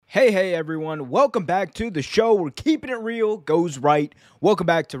Hey everyone, welcome back to the show. We're keeping it real, goes right. Welcome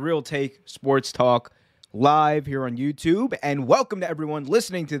back to Real Take Sports Talk live here on YouTube, and welcome to everyone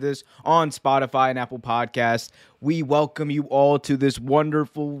listening to this on Spotify and Apple Podcasts. We welcome you all to this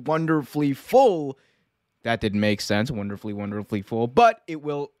wonderfully full, that didn't make sense, wonderfully full, but it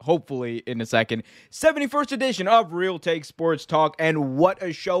will hopefully in a second, 71st edition of Real Take Sports Talk, and what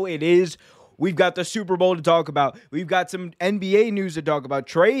a show it is. We've got the Super Bowl to talk about. We've got some NBA news to talk about.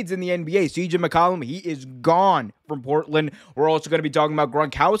 Trades in the NBA. CJ McCollum, he is gone from Portland. We're also going to be talking about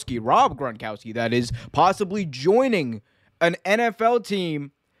Gronkowski, Rob Gronkowski, that is possibly joining an NFL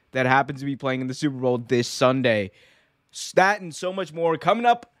team that happens to be playing in the Super Bowl this Sunday. That and so much more coming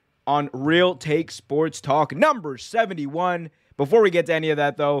up on Real Take Sports Talk number 71. Before we get to any of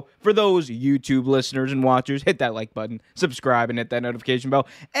that, though, for those YouTube listeners and watchers, hit that like button, subscribe, and hit that notification bell.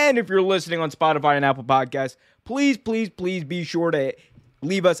 And if you're listening on Spotify and Apple Podcasts, please be sure to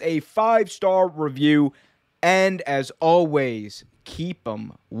leave us a 5-star review. And as always, keep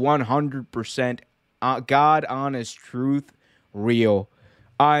them 100% God, honest, truth, real.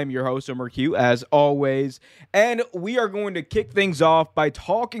 I'm your host, Omar Q, as always, and we are going to kick things off by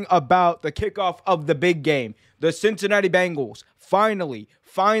talking about the kickoff of the big game. The Cincinnati Bengals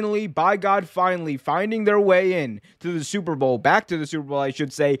finally, by God, finally finding their way in to the Super Bowl, back to the Super Bowl, I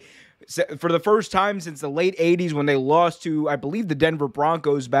should say, for the first time since the late 80s when they lost to, I believe, the Denver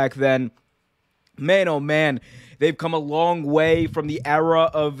Broncos back then. Man, oh man, they've come a long way from the era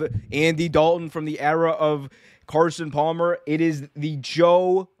of Andy Dalton, from the era of Carson Palmer. It is the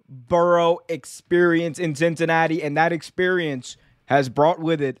Joe Burrow experience in Cincinnati, and that experience has brought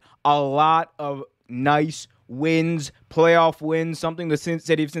with it a lot of nice wins, playoff wins, something the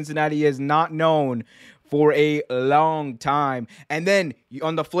city of Cincinnati has not known for a long time. And then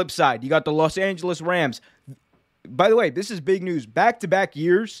on the flip side, you got the Los Angeles Rams. By the way, this is big news. Back-to-back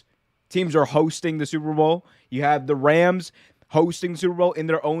years, teams are hosting the Super Bowl. You have the Rams hosting Super Bowl in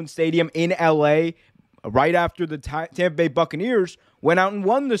their own stadium in LA right after the Tampa Bay Buccaneers went out and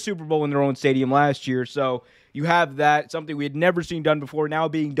won the Super Bowl in their own stadium last year. So you have that, something we had never seen done before, now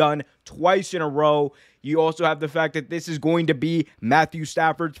being done twice in a row. You also have the fact that this is going to be Matthew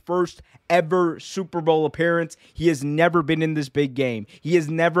Stafford's first ever Super Bowl appearance. He has never been in this big game. He has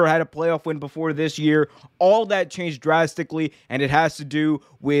never had a playoff win before this year. All that changed drastically, and it has to do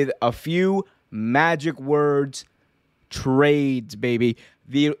with a few magic words: trades, baby.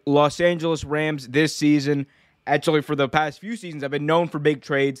 The Los Angeles Rams this season, actually for the past few seasons, have been known for big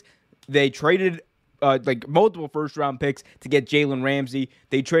trades. They traded multiple first-round picks to get Jalen Ramsey.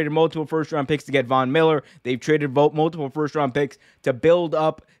 They traded multiple first-round picks to get Von Miller. They've traded multiple first-round picks to build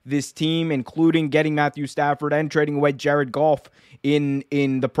up this team, including getting Matthew Stafford and trading away Jared Goff in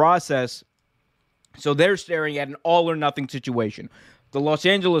the process. So they're staring at an all-or-nothing situation. The Los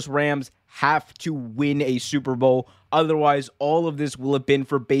Angeles Rams have to win a Super Bowl. Otherwise, all of this will have been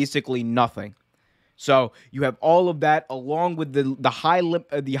for basically nothing. So you have all of that, along with the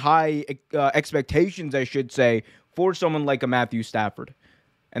high expectations, I should say, for someone like a Matthew Stafford.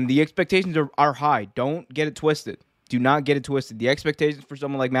 And the expectations are high. Don't get it twisted. Do not get it twisted. The expectations for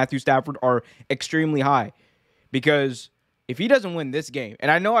someone like Matthew Stafford are extremely high. Because if he doesn't win this game, and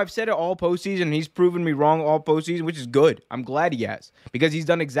I know I've said it all postseason, and he's proven me wrong all postseason, which is good. I'm glad he has, because he's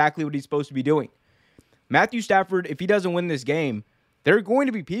done exactly what he's supposed to be doing. Matthew Stafford, if he doesn't win this game, there are going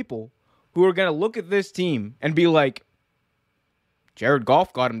to be people who are going to look at this team and be like, Jared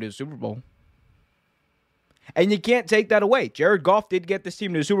Goff got him to the Super Bowl. And you can't take that away. Jared Goff did get this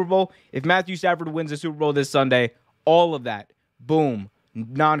team to the Super Bowl. If Matthew Stafford wins the Super Bowl this Sunday, all of that, boom,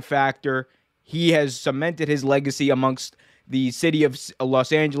 non-factor. He has cemented his legacy amongst the city of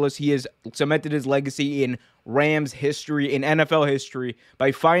Los Angeles. He has cemented his legacy in Rams history, in NFL history,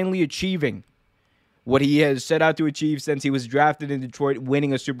 by finally achieving what he has set out to achieve since he was drafted in Detroit,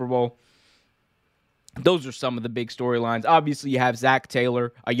 winning a Super Bowl. Those are some of the big storylines. Obviously, you have Zach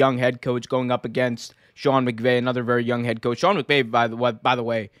Taylor, a young head coach, going up against Sean McVay, another very young head coach. Sean McVay, by the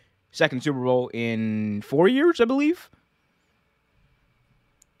way, second Super Bowl in 4 years, I believe.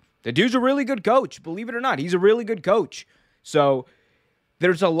 The dude's a really good coach. Believe it or not, he's a really good coach. So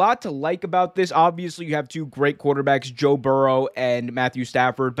there's a lot to like about this. Obviously, you have two great quarterbacks, Joe Burrow and Matthew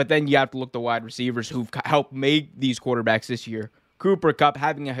Stafford. But then you have to look at the wide receivers who've helped make these quarterbacks this year. Cooper Kupp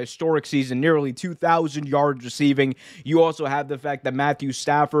having a historic season, nearly 2,000 yards receiving. You also have the fact that Matthew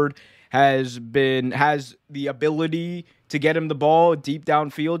Stafford has the ability to get him the ball deep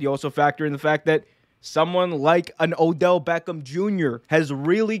downfield. You also factor in the fact that someone like an Odell Beckham Jr. has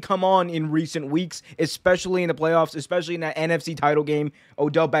really come on in recent weeks, especially in the playoffs, especially in that NFC title game.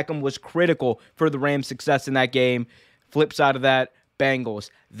 Odell Beckham was critical for the Rams' success in that game. Flip side of that, Bengals.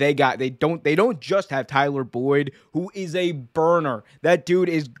 They don't just have Tyler Boyd, who is a burner. That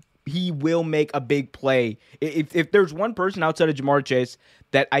dude he will make a big play. If there's one person outside of Ja'Marr Chase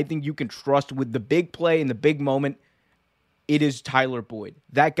that I think you can trust with the big play in the big moment, it is Tyler Boyd.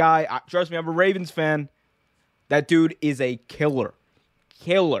 That guy, trust me, I'm a Ravens fan. That dude is a killer.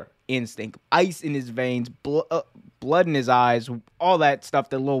 Killer instinct. Ice in his veins, blood in his eyes, all that stuff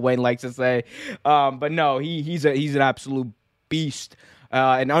that Lil Wayne likes to say. But no, he's an absolute beast.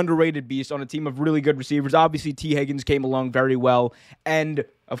 An underrated beast on a team of really good receivers. Obviously, T. Higgins came along very well. And,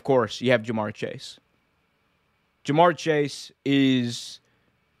 of course, you have Ja'Marr Chase. Ja'Marr Chase is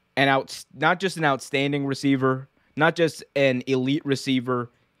not just an outstanding receiver, not just an elite receiver.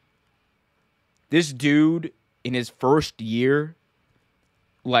 This dude, in his first year,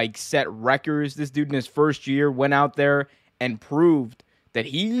 set records. This dude in his first year went out there and proved that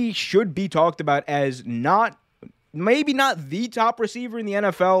he should be talked about as maybe not the top receiver in the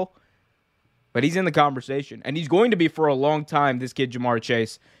NFL, but he's in the conversation. And he's going to be for a long time, this kid Ja'Marr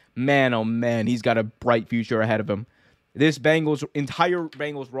Chase. Man, oh man, he's got a bright future ahead of him. This entire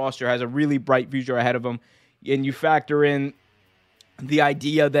Bengals roster has a really bright future ahead of him. And you factor in the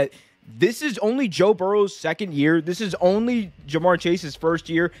idea that this is only Joe Burrow's second year. This is only Ja'Marr Chase's first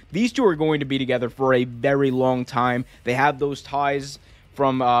year. These two are going to be together for a very long time. They have those ties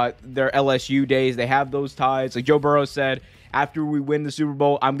from their LSU days. They have those ties. Like Joe Burrow said, after we win the Super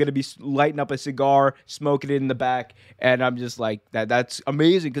Bowl, I'm going to be lighting up a cigar, smoking it in the back. And I'm just like, that's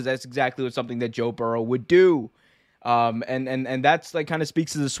amazing because that's exactly something that Joe Burrow would do. And that's kind of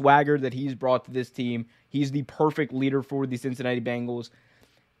speaks to the swagger that he's brought to this team. He's the perfect leader for the Cincinnati Bengals.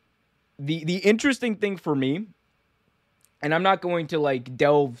 The interesting thing for me, and I'm not going to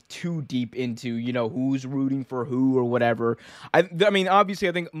delve too deep into, who's rooting for who or whatever. I mean, obviously,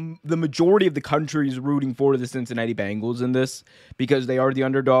 I think the majority of the country is rooting for the Cincinnati Bengals in this because they are the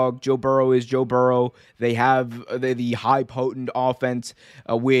underdog. Joe Burrow is Joe Burrow. They have the high potent offense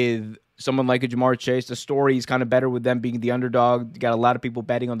with someone like a Ja'Marr Chase. The story is kind of better with them being the underdog. You got a lot of people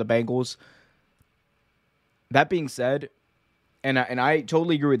betting on the Bengals. That being said, and I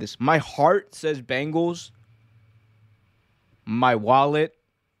totally agree with this. My heart says Bengals. My wallet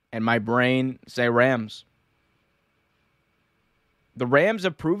and my brain say Rams. The Rams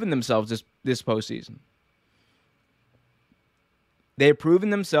have proven themselves this postseason. They have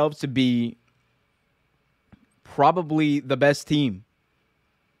proven themselves to be probably the best team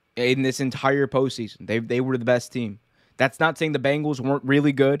in this entire postseason. They were the best team. That's not saying the Bengals weren't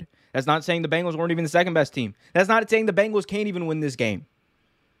really good. That's not saying the Bengals weren't even the second best team. That's not saying the Bengals can't even win this game.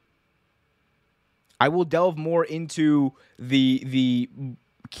 I will delve more into the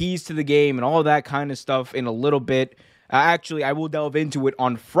keys to the game and all of that kind of stuff in a little bit. Actually, I will delve into it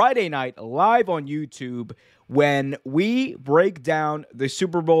on Friday night live on YouTube when we break down the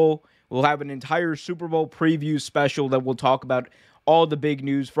Super Bowl. We'll have an entire Super Bowl preview special that will talk about all the big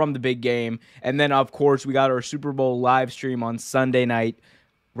news from the big game. And then, of course, we got our Super Bowl live stream on Sunday night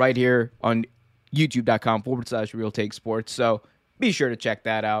right here on youtube.com/Real Take Sports. So be sure to check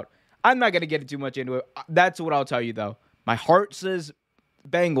that out. I'm not going to get too much into it. That's what I'll tell you, though. My heart says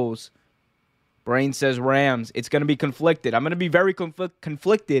Bengals. Brain says Rams. It's going to be conflicted. I'm going to be very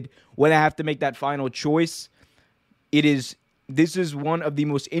conflicted when I have to make that final choice. This is one of the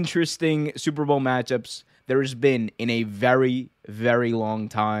most interesting Super Bowl matchups there has been in a very, very long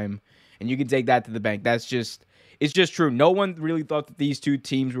time. And you can take that to the bank. It's just true. No one really thought that these two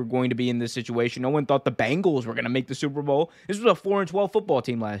teams were going to be in this situation. No one thought the Bengals were going to make the Super Bowl. This was a 4-12 football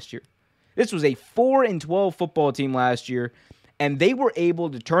team last year. This was a 4-12 football team last year, and they were able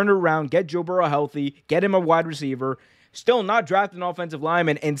to turn it around, get Joe Burrow healthy, get him a wide receiver, still not draft an offensive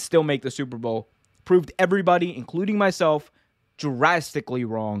lineman, and still make the Super Bowl. Proved everybody, including myself, drastically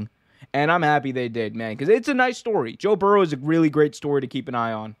wrong. And I'm happy they did, man, because it's a nice story. Joe Burrow is a really great story to keep an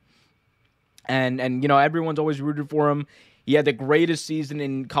eye on. And everyone's always rooted for him. He had the greatest season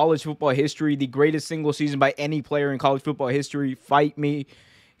in college football history, the greatest single season by any player in college football history. Fight me.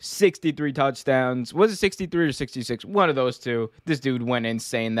 63 touchdowns. Was it 63 or 66? One of those two. This dude went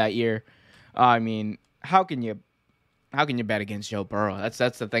insane that year. I mean, how can you bet against Joe Burrow?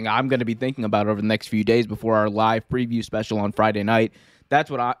 That's the thing I'm going to be thinking about over the next few days before our live preview special on Friday night. That's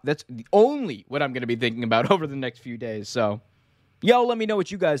the only what I'm going to be thinking about over the next few days. So, let me know what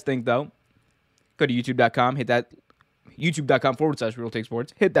you guys think, though. Go to youtube.com, hit that youtube.com/Real Take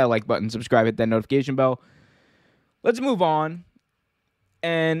Sports. Hit that like button, subscribe, hit that notification bell. Let's move on.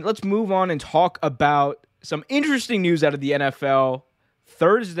 And let's move on and talk about some interesting news out of the NFL.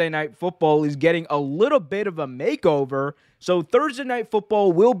 Thursday Night Football is getting a little bit of a makeover. So Thursday Night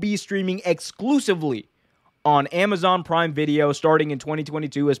Football will be streaming exclusively on Amazon Prime Video starting in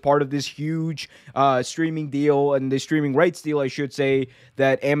 2022 as part of this huge streaming deal and the streaming rights deal, I should say,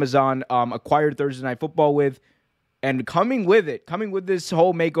 that Amazon acquired Thursday Night Football with. And coming with this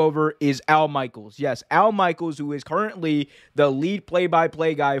whole makeover is Al Michaels. Yes, Al Michaels, who is currently the lead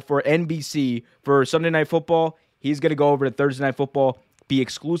play-by-play guy for NBC for Sunday Night Football. He's going to go over to Thursday Night Football, be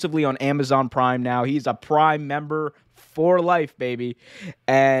exclusively on Amazon Prime now. He's a Prime member for life, baby.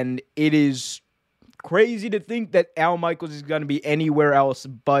 And it is crazy to think that Al Michaels is going to be anywhere else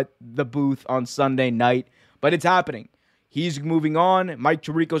but the booth on Sunday night. But it's happening. He's moving on. Mike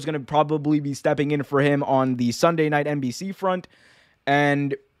Tirico is going to probably be stepping in for him on the Sunday night NBC front.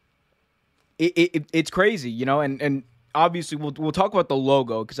 And it's crazy, you know. And obviously, we'll talk about the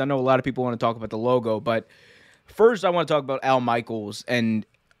logo because I know a lot of people want to talk about the logo. But first, I want to talk about Al Michaels and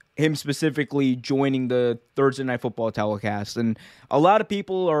him specifically joining the Thursday Night Football telecast. And a lot of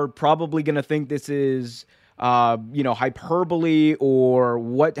people are probably going to think this is, hyperbole or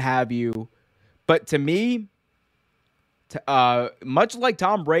what have you. But to me, much like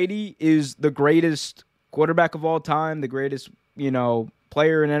Tom Brady is the greatest quarterback of all time, the greatest,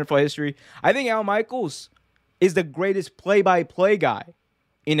 player in NFL history, I think Al Michaels is the greatest play-by-play guy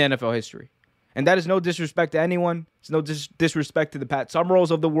in NFL history. And that is no disrespect to anyone. It's no disrespect to the Pat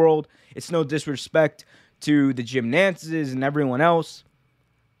Summeralls of the world. It's no disrespect to the Jim Nances and everyone else.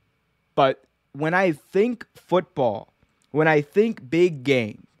 But when I think football, when I think big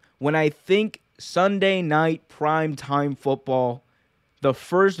game, when I think Sunday night primetime football, the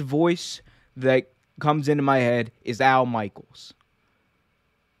first voice that comes into my head is Al Michaels.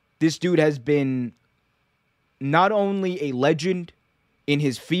 This dude has been not only a legend in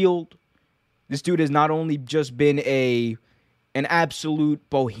his field, this dude has not only just been an absolute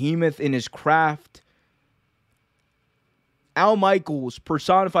behemoth in his craft. Al Michaels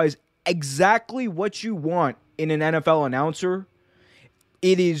personifies exactly what you want in an NFL announcer.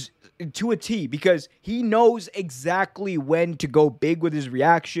 It is to a T, because he knows exactly when to go big with his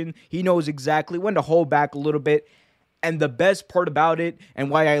reaction. He knows exactly when to hold back a little bit. And the best part about it, and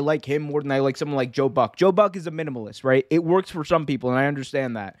why I like him more than I like someone like Joe Buck. Joe Buck is a minimalist, right? It works for some people, and I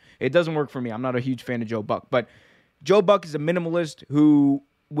understand that. It doesn't work for me. I'm not a huge fan of Joe Buck. But Joe Buck is a minimalist who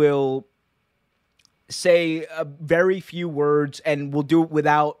will say very few words and will do it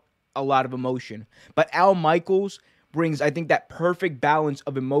without a lot of emotion. But Al Michaels brings, I think, that perfect balance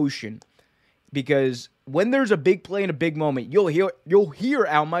of emotion, because when there's a big play and a big moment, you'll hear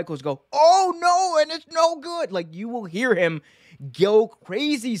Al Michaels go, "Oh no," and it's no good. Like, you will hear him go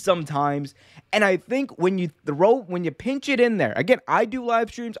crazy sometimes. And I think when you pinch it in there, again, I do live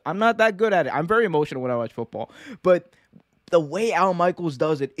streams. I'm not that good at it. I'm very emotional when I watch football, but the way Al Michaels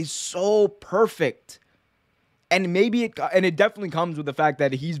does it is so perfect. And it definitely comes with the fact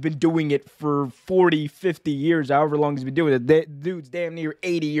that he's been doing it for 40, 50 years, however long he's been doing it. That dude's damn near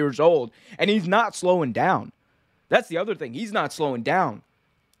 80 years old, and he's not slowing down. That's the other thing. He's not slowing down.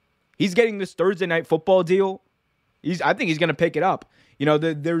 He's getting this Thursday Night Football deal. I think he's going to pick it up.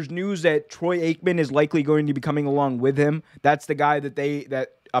 There's news that Troy Aikman is likely going to be coming along with him. That's the guy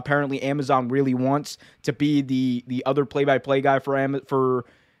that apparently Amazon really wants to be the other play-by-play guy for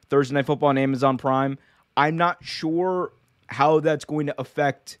Thursday Night Football on Amazon Prime. I'm not sure how that's going to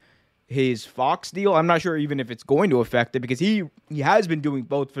affect his Fox deal. I'm not sure even if it's going to affect it, because he has been doing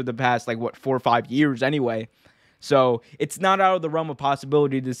both for the past 4 or 5 years anyway. So it's not out of the realm of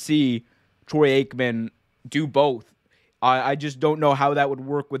possibility to see Troy Aikman do both. I just don't know how that would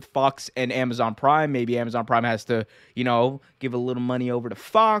work with Fox and Amazon Prime. Maybe Amazon Prime has to, give a little money over to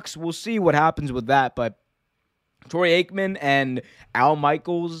Fox. We'll see what happens with that. But Troy Aikman and Al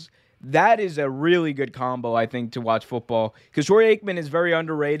Michaels, that is a really good combo, I think, to watch football, because Troy Aikman is very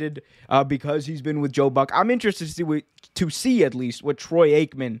underrated because he's been with Joe Buck. I'm interested to see at least what Troy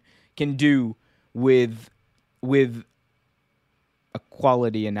Aikman can do with a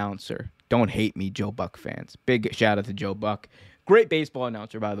quality announcer. Don't hate me, Joe Buck fans. Big shout out to Joe Buck. Great baseball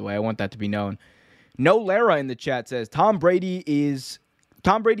announcer, by the way. I want that to be known. No Lara in the chat says Tom Brady's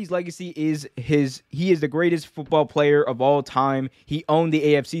legacy is he is the greatest football player of all time. He owned the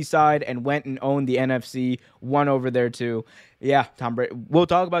AFC side and went and owned the NFC, won over there too. Yeah, Tom Brady. We'll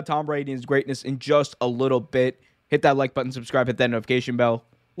talk about Tom Brady and his greatness in just a little bit. Hit that like button, subscribe, hit that notification bell.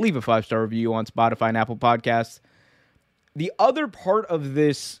 Leave a 5-star review on Spotify and Apple Podcasts. The other part of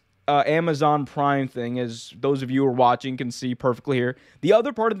this Amazon Prime thing, as those of you who are watching can see perfectly here, the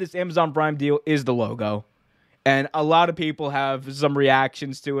other part of this Amazon Prime deal is the logo. And a lot of people have some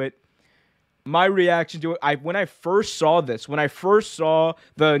reactions to it. My reaction to it, when I first saw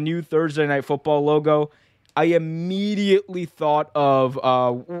the new Thursday Night Football logo, I immediately thought of,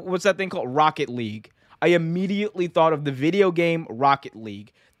 what's that thing called? Rocket League. I immediately thought of the video game Rocket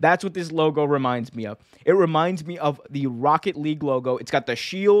League. That's what this logo reminds me of. It reminds me of the Rocket League logo. It's got the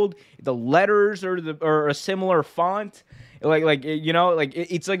shield, the letters or a similar font.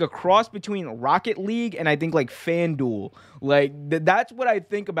 It's like a cross between Rocket League and I think like FanDuel. Like that's what I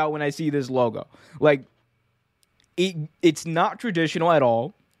think about when I see this logo. Like it's not traditional at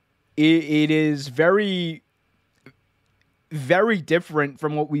all. It is very, very different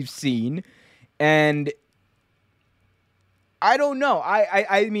from what we've seen, and I don't know.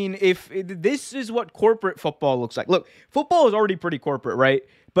 I mean, if this is what corporate football looks like. Look, football is already pretty corporate, right?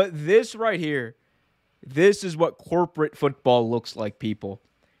 But this right here, this is what corporate football looks like, people.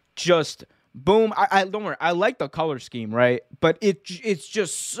 Just boom. I don't worry. I like the color scheme, right? But it's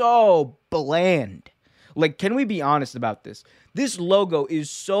just so bland. Like, can we be honest about this? This logo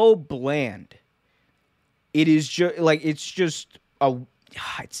is so bland. It is just like it's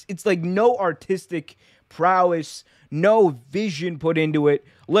like no artistic prowess, no vision put into it.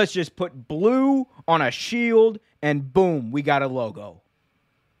 Let's just put blue on a shield and boom, we got a logo.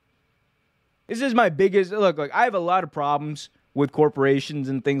 This is my biggest look. Like, I have a lot of problems with corporations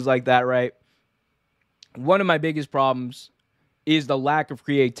and things like that, right? One of my biggest problems is the lack of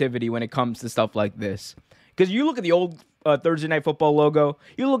creativity when it comes to stuff like this. Because you look at the old Thursday Night Football logo,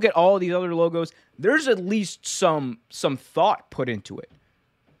 you look at all these other logos, there's at least some thought put into it.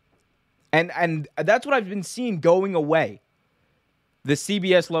 And that's what I've been seeing going away. The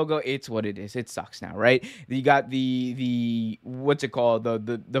CBS logo, it's what it is. It sucks now, right? You got the what's it called?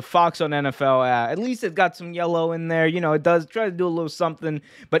 The Fox on NFL. At least it got some yellow in there. You know, it does try to do a little something.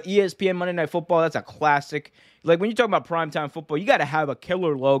 But ESPN Monday Night Football, that's a classic. Like, when you talk about primetime football, you got to have a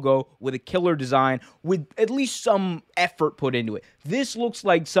killer logo with a killer design with at least some effort put into it. This looks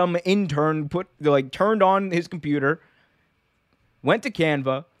like some intern turned on his computer, went to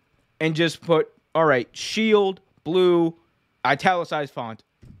Canva, and just put, all right, shield, blue, italicized font,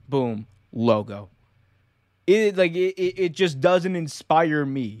 boom, logo. It just doesn't inspire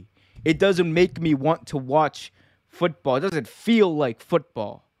me. It doesn't make me want to watch football. It doesn't feel like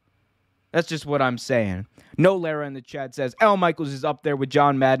football. That's just what I'm saying. No Lara in the chat says, Al Michaels is up there with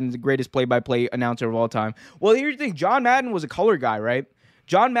John Madden, the greatest play-by-play announcer of all time. Well, here's the thing. John Madden was a color guy, right?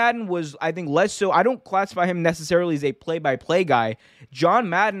 John Madden was, I think, less so. I don't classify him necessarily as a play-by-play guy. John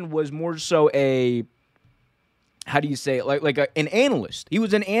Madden was more so a, how do you say it? An analyst. He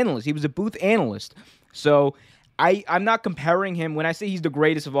was an analyst. He was a booth analyst. So I'm not comparing him. When I say he's the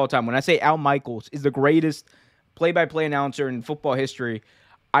greatest of all time, when I say Al Michaels is the greatest play-by-play announcer in football history,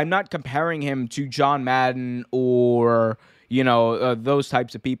 I'm not comparing him to John Madden or, those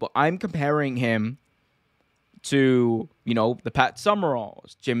types of people. I'm comparing him to, the Pat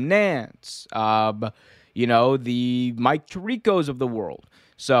Summeralls, Jim Nantz, the Mike Tiricos of the world.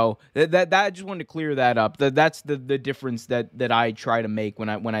 So that I just wanted to clear that up. That's the difference that I try to make when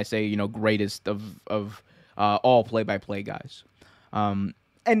I say, greatest of all play-by-play guys. And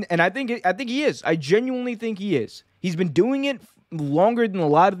I think he is. I genuinely think he is. He's been doing it longer than a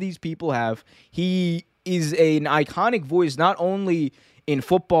lot of these people have. He is an iconic voice, not only in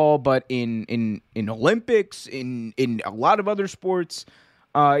football, but in Olympics, in a lot of other sports.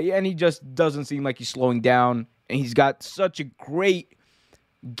 And he just doesn't seem like he's slowing down. And he's got such a great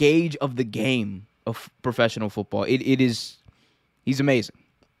gauge of the game of professional football. He's amazing.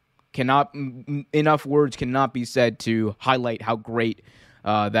 Enough words cannot be said to highlight how great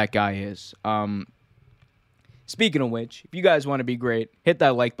that guy is. Speaking of which, if you guys want to be great, hit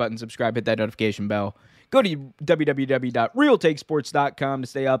that like button, subscribe, hit that notification bell. Go to www.realtakesports.com to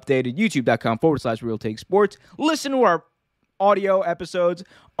stay updated, youtube.com/realtakesports. Listen to our audio episodes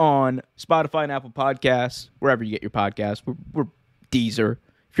on Spotify and Apple Podcasts, wherever you get your podcasts. We're Deezer.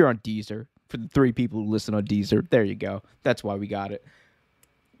 If you're on Deezer, for the 3 people who listen on Deezer, there you go. That's why we got it.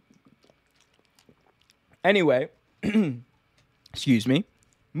 Anyway, excuse me.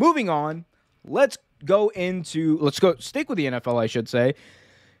 Moving on, let's stick with the NFL, I should say,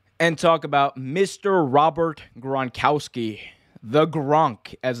 and talk about Mr. Robert Gronkowski, the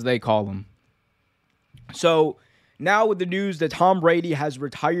Gronk, as they call him. So, now with the news that Tom Brady has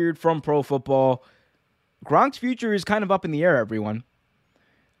retired from pro football, Gronk's future is kind of up in the air, everyone.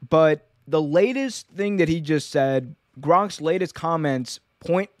 But the latest thing that he just said, Gronk's latest comments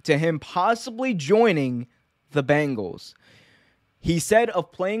point to him possibly joining the Bengals. He said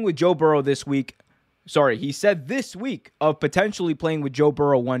this week of potentially playing with Joe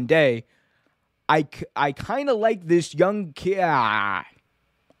Burrow one day. I kind of like this young kid. I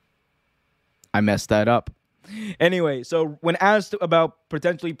messed that up. Anyway, so when asked about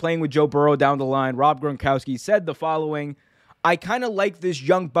potentially playing with Joe Burrow down the line, Rob Gronkowski said the following: I kind of like this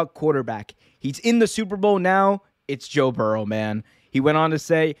young Buck quarterback. He's in the Super Bowl now. It's Joe Burrow, man. He went on to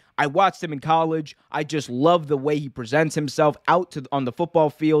say, I watched him in college. I just love the way he presents himself on the football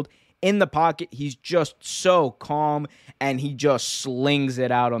field. In the pocket, he's just so calm, and he just slings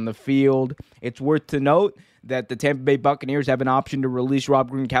it out on the field. It's worth to note that the Tampa Bay Buccaneers have an option to release Rob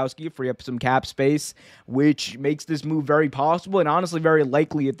Gronkowski, free up some cap space, which makes this move very possible and honestly very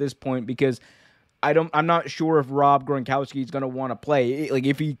likely at this point, because I'm not sure if Rob Gronkowski is going to want to play. Like,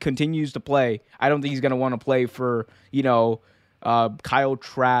 if he continues to play, I don't think he's going to want to play for, Kyle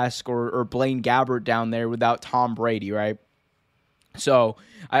Trask or Blaine Gabbert down there without Tom Brady, right? So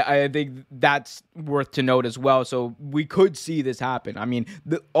I think that's worth to note as well. So we could see this happen. I mean,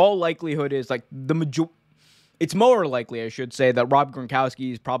 all likelihood is like it's more likely, I should say, that Rob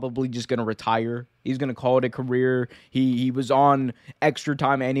Gronkowski is probably just going to retire. He's going to call it a career. He was on extra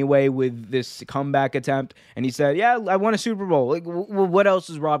time anyway with this comeback attempt, and he said, yeah, I won a Super Bowl. Like, what else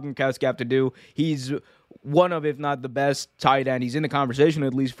does Rob Gronkowski have to do? He's one of, if not the best tight end. He's in the conversation,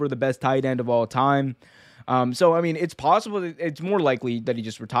 at least, for the best tight end of all time. So, I mean, it's possible. It's more likely that he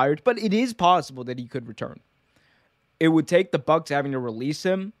just retired, but it is possible that he could return. It would take the Bucs having to release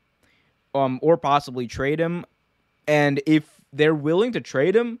him or possibly trade him. And if they're willing to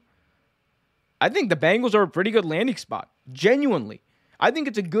trade him, I think the Bengals are a pretty good landing spot. Genuinely. I think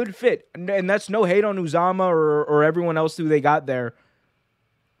it's a good fit. And that's no hate on Uzomah or everyone else who they got there.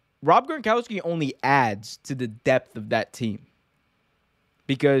 Rob Gronkowski only adds to the depth of that team.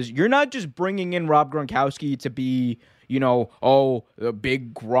 Because you're not just bringing in Rob Gronkowski to be, a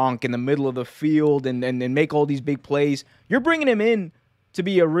big Gronk in the middle of the field and make all these big plays. You're bringing him in to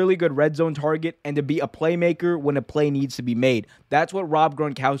be a really good red zone target and to be a playmaker when a play needs to be made. That's what Rob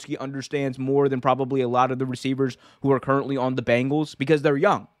Gronkowski understands more than probably a lot of the receivers who are currently on the Bengals, because they're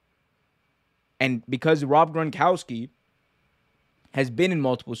young. And because Rob Gronkowski has been in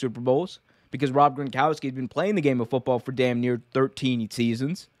multiple Super Bowls, because Rob Gronkowski has been playing the game of football for damn near 13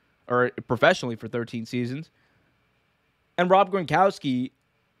 seasons, or professionally for 13 seasons, and Rob Gronkowski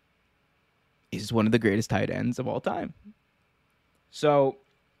is one of the greatest tight ends of all time. So,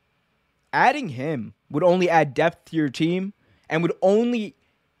 adding him would only add depth to your team and would only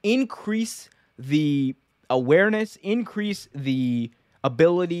increase the awareness, increase the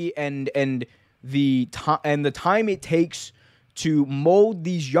ability, and the time it takes to mold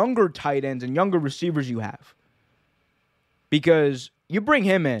these younger tight ends and younger receivers you have. Because you bring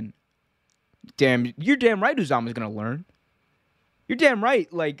him in, you're damn right Uzomah's going to learn. You're damn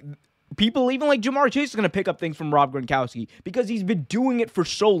right, like, people, even like Ja'Marr Chase, is going to pick up things from Rob Gronkowski because he's been doing it for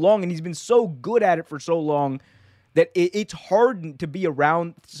so long and he's been so good at it for so long that it's hard to be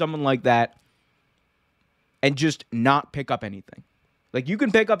around someone like that and just not pick up anything. Like, you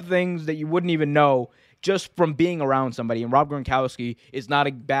can pick up things that you wouldn't even know just from being around somebody. And Rob Gronkowski is not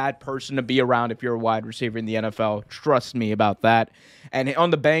a bad person to be around if you're a wide receiver in the NFL. Trust me about that. And on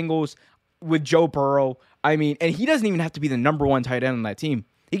the Bengals with Joe Burrow, I mean, and he doesn't even have to be the number one tight end on that team.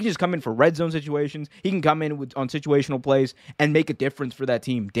 He can just come in for red zone situations. He can come in on situational plays and make a difference for that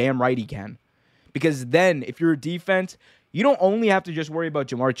team. Damn right he can. Because then, if you're a defense, you don't only have to just worry about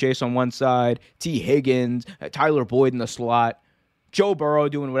Ja'Marr Chase on one side, T. Higgins, Tyler Boyd in the slot, Joe Burrow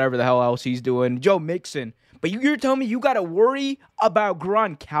doing whatever the hell else he's doing, Joe Mixon. But you're telling me you got to worry about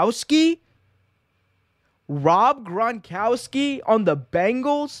Gronkowski? Rob Gronkowski on the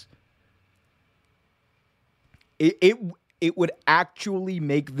Bengals? It would actually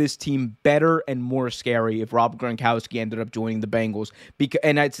make this team better and more scary if Rob Gronkowski ended up joining the Bengals.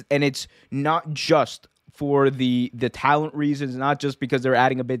 And it's not just for the talent reasons, not just because they're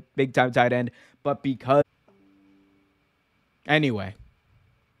adding a big time tight end, but because anyway.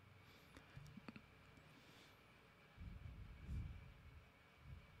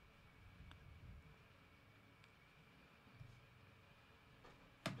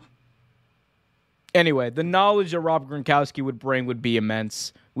 Anyway, the knowledge that Rob Gronkowski would bring would be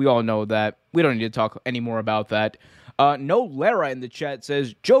immense. We all know that. We don't need to talk anymore about that. No Lara in the chat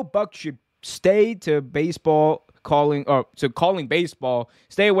says Joe Buck should stay to baseball calling baseball.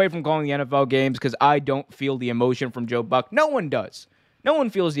 Stay away from calling the NFL games because I don't feel the emotion from Joe Buck. No one does. No one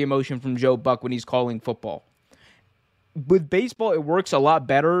feels the emotion from Joe Buck when he's calling football. With baseball, it works a lot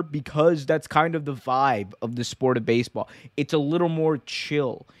better because that's kind of the vibe of the sport of baseball. It's a little more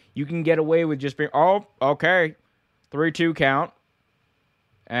chill. You can get away with just being, oh, okay, 3-2 count,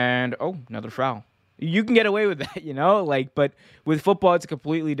 and, oh, another foul. You can get away with that, but with football, it's a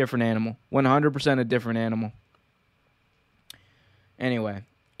completely different animal. 100% a different animal. Anyway,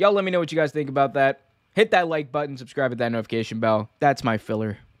 y'all let me know what you guys think about that. Hit that like button, subscribe, hit that notification bell. That's my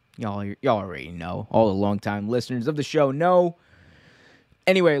filler. Y'all already know. All the longtime listeners of the show know.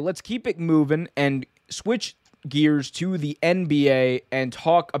 Anyway, let's keep it moving and switch gears to the NBA and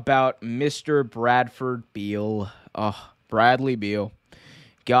talk about Mr. Bradford Beal. Bradley Beal.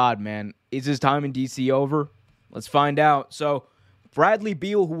 God, man. Is his time in DC over? Let's find out. So, Bradley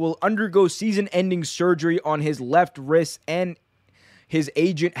Beal, who will undergo season-ending surgery on his left wrist, and his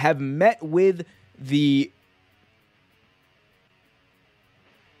agent have met with the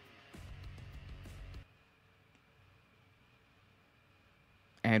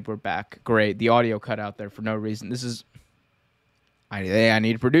And we're back. Great. The audio cut out there for no reason. This is... I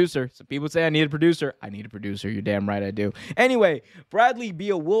need a producer. Some people say I need a producer. I need a producer. You're damn right I do. Anyway, Bradley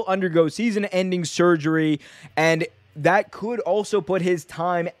Beal will undergo season-ending surgery, and that could also put his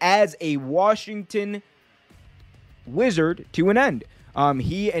time as a Washington Wizard to an end.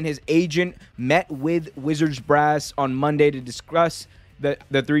 He and his agent met with Wizards brass on Monday to discuss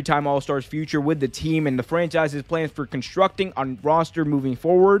the three-time All-Star's future with the team and the franchise's plans for constructing a roster moving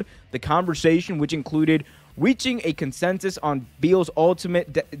forward. The conversation, which included reaching a consensus on Beal's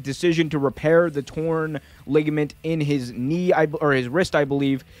ultimate decision to repair the torn ligament in his knee, or his wrist, I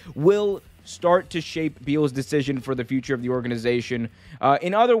believe, will start to shape Beal's decision for the future of the organization.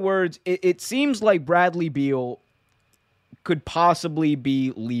 In other words, it seems like Bradley Beal could possibly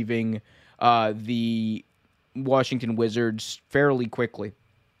be leaving the Washington Wizards fairly quickly.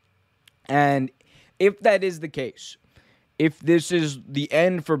 And if that is the case, if this is the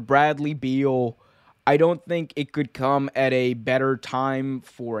end for Bradley Beal, I don't think it could come at a better time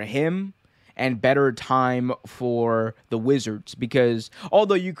for him and better time for the Wizards, because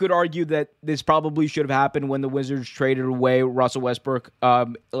although you could argue that this probably should have happened when the Wizards traded away Russell Westbrook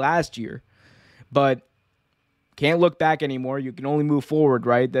last year, but can't look back anymore. You can only move forward,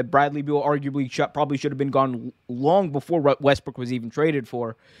 right? That Bradley Beal arguably probably should have been gone long before Westbrook was even traded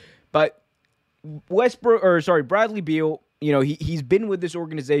for. But Bradley Beal, he's been with this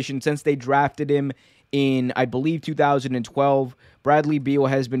organization since they drafted him in, I believe, 2012. Bradley Beal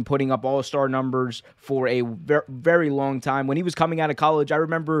has been putting up all-star numbers for a very long time. When he was coming out of college, I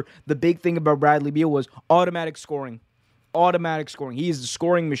remember the big thing about Bradley Beal was automatic scoring. Automatic scoring. He is a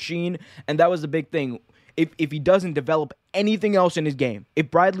scoring machine, and that was the big thing. If he doesn't develop anything else in his game,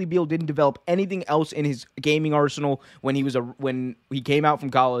 if Bradley Beal didn't develop anything else in his gaming arsenal when he came out from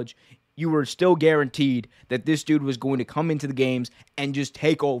college, you were still guaranteed that this dude was going to come into the games and just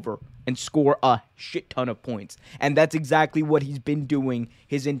take over and score a shit ton of points. And that's exactly what he's been doing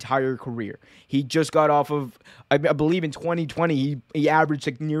his entire career. He just got off of, I believe in 2020, he averaged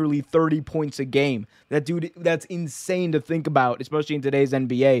like nearly 30 points a game. That dude, that's insane to think about, especially in today's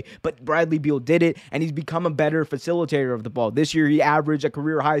NBA. But Bradley Beal did it, and he's become a better facilitator of the ball. This year, he averaged a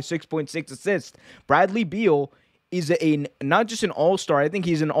career-high 6.6 assists. Bradley Beal is not just an all-star, I think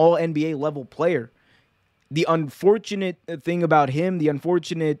he's an all-NBA level player. The unfortunate thing about him, the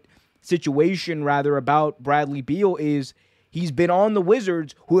unfortunate situation, rather, about Bradley Beal is he's been on the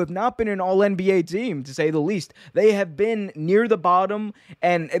Wizards, who have not been an all-NBA team, to say the least. They have been near the bottom,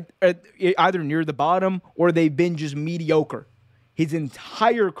 and either near the bottom or they've been just mediocre his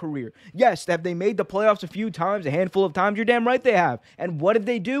entire career. Yes, have they made the playoffs a few times, a handful of times? You're damn right they have. And what did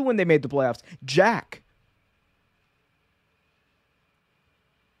they do when they made the playoffs? Jack.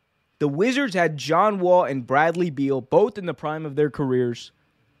 The Wizards had John Wall and Bradley Beal both in the prime of their careers.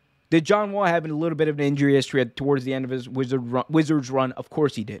 Did John Wall have a little bit of an injury history towards the end of his Wizards run? Of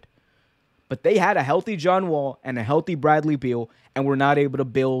course he did. But they had a healthy John Wall and a healthy Bradley Beal and were not able to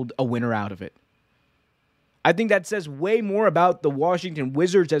build a winner out of it. I think that says way more about the Washington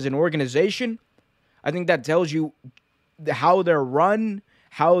Wizards as an organization. I think that tells you how they're run,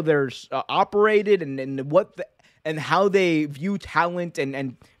 how they're operated, and how they view talent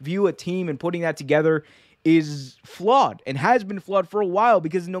and view a team, and putting that together is flawed and has been flawed for a while,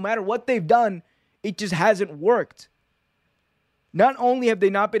 because no matter what they've done, it just hasn't worked. Not only have they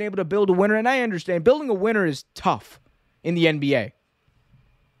not been able to build a winner, and I understand building a winner is tough in the NBA.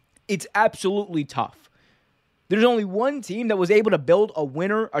 It's absolutely tough. There's only one team that was able to build a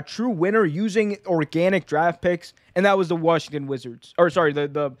winner, a true winner, using organic draft picks, and that was the Washington Wizards.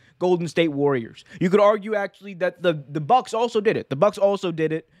 The Golden State Warriors. You could argue, actually, that the Bucks also did it. The Bucks also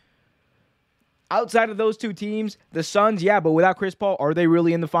did it. Outside of those two teams, the Suns, yeah, but without Chris Paul, are they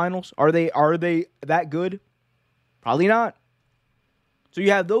really in the finals? Are they that good? Probably not. So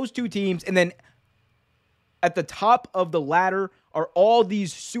you have those two teams, and then at the top of the ladder are all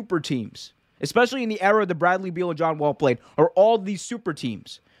these super teams. Especially in the era that Bradley Beal and John Wall played, are all these super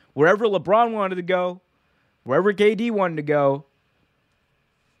teams. Wherever LeBron wanted to go, wherever KD wanted to go,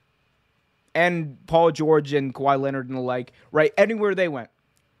 and Paul George and Kawhi Leonard and the like, right? Anywhere they went.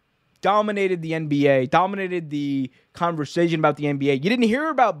 dominated the NBA, dominated the conversation about the NBA. You didn't hear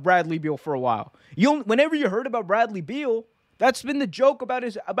about Bradley Beal for a while. Whenever you heard about Bradley Beal, that's been the joke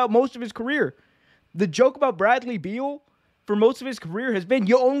about most of his career. The joke about Bradley Beal for most of his career has been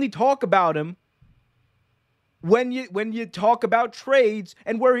you only talk about him when you talk about trades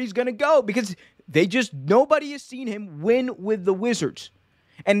and where he's going to go, because nobody has seen him win with the Wizards.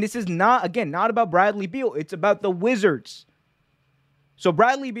 And this is not about Bradley Beal. It's about the Wizards. So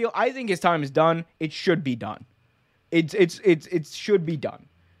Bradley Beal, I think his time is done. It should be done. It should be done.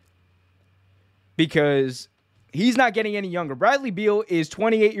 Because he's not getting any younger. Bradley Beal is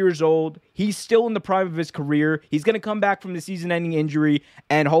 28 years old. He's still in the prime of his career. He's going to come back from the season-ending injury,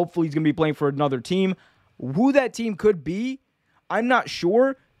 and hopefully he's going to be playing for another team. Who that team could be, I'm not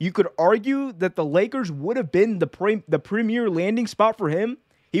sure. You could argue that the Lakers would have been the premier landing spot for him.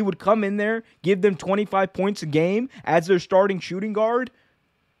 He would come in there, give them 25 points a game as their starting shooting guard.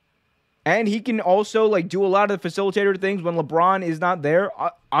 And he can also do a lot of the facilitator things when LeBron is not there,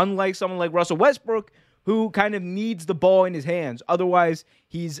 unlike someone like Russell Westbrook, who kind of needs the ball in his hands. Otherwise,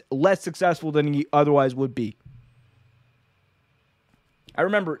 he's less successful than he otherwise would be. I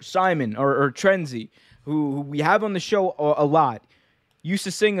remember Simon or Trenzy, who we have on the show a lot, used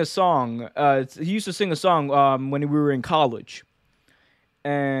to sing a song. He used to sing a song when we were in college,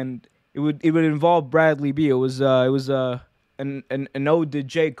 and it would involve Bradley Beal. It was an ode to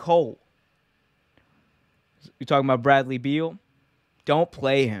J. Cole. You're talking about Bradley Beal? Don't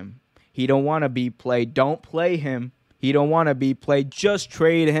play him. He don't want to be played. Don't play him. He don't want to be played. Just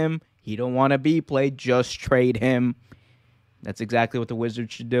trade him. He don't want to be played. Just trade him. That's exactly what the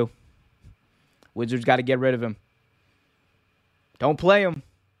Wizards should do. Wizards got to get rid of him. Don't play him.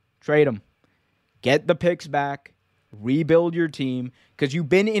 Trade him. Get the picks back. Rebuild your team. Because you've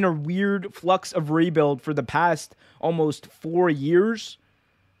been in a weird flux of rebuild for the past almost 4 years.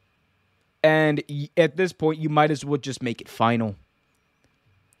 And at this point, you might as well just make it final.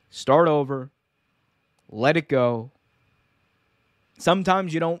 Start over. Let it go.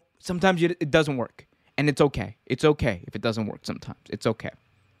 Sometimes it doesn't work. And it's okay. It's okay if it doesn't work sometimes. It's okay.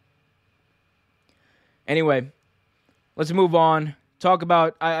 Anyway, let's move on. Talk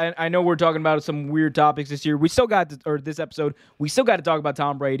about, I know we're talking about some weird topics this year. This episode, we still got to talk about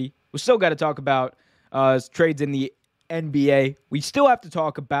Tom Brady. We still got to talk about trades in the NBA. We still have to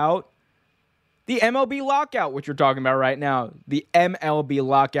talk about the MLB lockout, which we're talking about right now. The MLB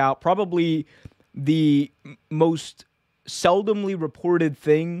lockout, probably the most seldomly reported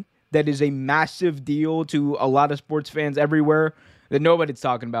thing that is a massive deal to a lot of sports fans everywhere that nobody's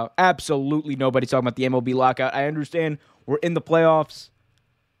talking about. Absolutely nobody's talking about the MLB lockout. I understand we're in the playoffs,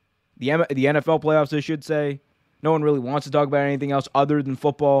 the NFL playoffs, I should say. No one really wants to talk about anything else other than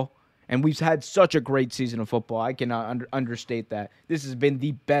football. And we've had such a great season of football. I cannot understate that. This has been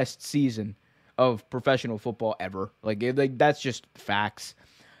the best season of professional football ever. That's just facts.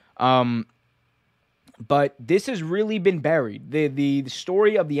 But this has really been buried. The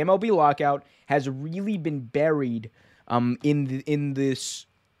story of the MLB lockout has really been buried in this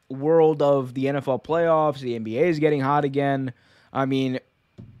world of the NFL playoffs. The NBA is getting hot again. I mean,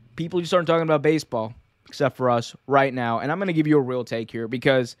 people just aren't talking about baseball, except for us right now. And I'm going to give you a real take here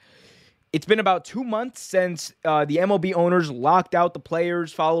because it's been about 2 months since the MLB owners locked out the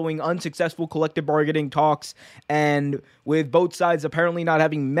players following unsuccessful collective bargaining talks, and with both sides apparently not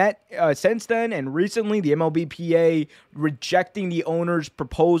having met since then, and recently the MLBPA rejecting the owners'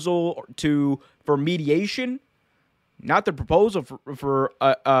 proposal for mediation. Not the proposal for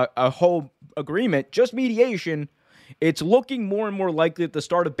a whole agreement, just mediation. It's looking more and more likely that the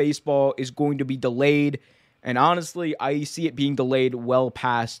start of baseball is going to be delayed. And honestly, I see it being delayed well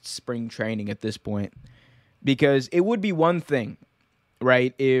past spring training at this point. Because it would be one thing,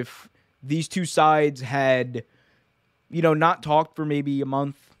 right, if these two sides had, not talked for maybe a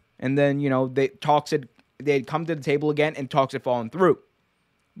month. And then, they'd come to the table again and talks had fallen through.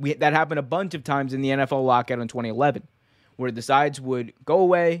 That happened a bunch of times in the NFL lockout in 2011, where the sides would go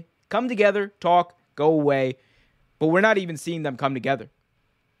away, come together, talk, go away. But we're not even seeing them come together.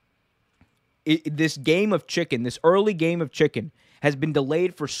 This game of chicken, this early game of chicken, has been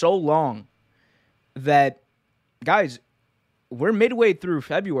delayed for so long that, guys, we're midway through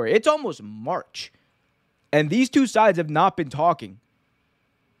February. It's almost March. And these two sides have not been talking.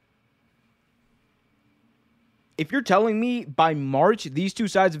 If you're telling me by March these two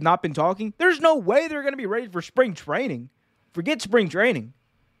sides have not been talking, there's no way they're going to be ready for spring training. Forget spring training.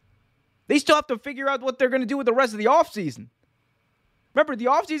 They still have to figure out what they're going to do with the rest of the offseason. Remember, the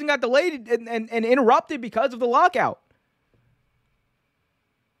offseason got delayed and interrupted because of the lockout.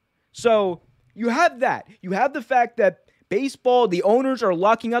 So you have that. You have the fact that baseball, the owners are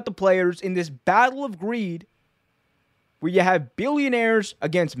locking out the players in this battle of greed where you have billionaires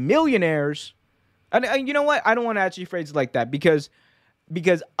against millionaires. And you know what? I don't want to actually phrase it like that because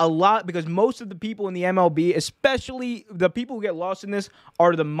most of the people in the MLB, especially the people who get lost in this,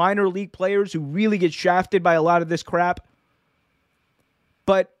 are the minor league players who really get shafted by a lot of this crap.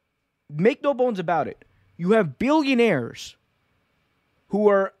 But make no bones about it. You have billionaires who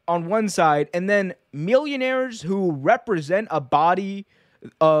are on one side, and then millionaires who represent a body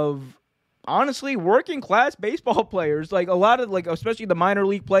of, honestly, working class baseball players. Like a lot of, especially the minor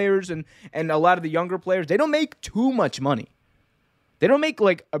league players and a lot of the younger players, they don't make too much money. They don't make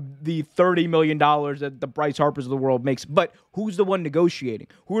the $30 million that the Bryce Harpers of the world makes. But who's the one negotiating?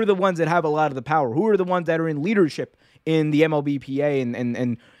 Who are the ones that have a lot of the power? Who are the ones that are in leadership in the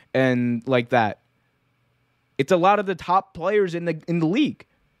MLBPA and like that? It's a lot of the top players in the league.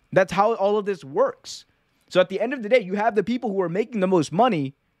 That's how all of this works. So at the end of the day, you have the people who are making the most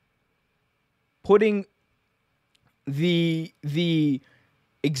money putting the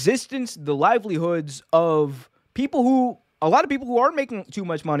existence, the livelihoods of a lot of people who aren't making too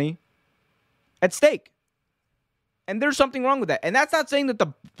much money at stake. And there's something wrong with that. And that's not saying that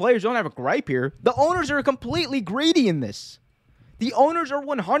the players don't have a gripe here. The owners are completely greedy in this. The owners are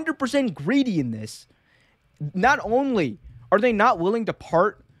 100% greedy in this. Not only are they not willing to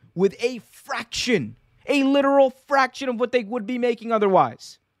part with a literal fraction of what they would be making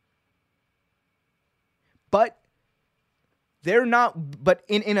otherwise, but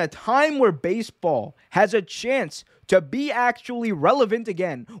in a time where baseball has a chance to be actually relevant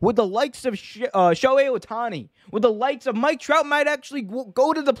again, with the likes of Shohei Ohtani, with the likes of Mike Trout might actually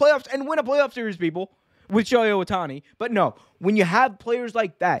go to the playoffs and win a playoff series, people, with Shohei Ohtani. But no, when you have players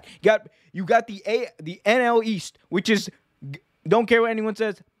like that, you got the NL East, which is, don't care what anyone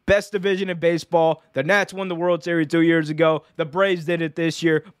says, best division in baseball. The Nats won the World Series 2 years ago. The Braves did it this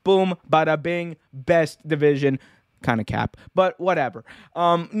year. Boom, bada bing, best division. Kind of cap, but whatever.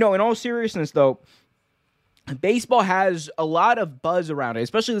 No, in all seriousness, though, baseball has a lot of buzz around it,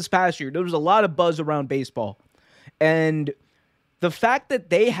 especially this past year. There was a lot of buzz around baseball. And the fact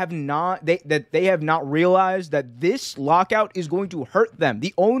that they have not realized that this lockout is going to hurt them.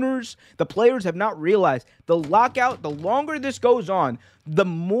 The owners, the players have not realized the lockout, the longer this goes on, the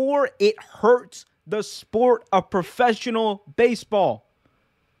more it hurts the sport of professional baseball.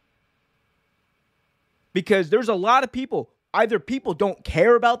 Because there's a lot of people, either people don't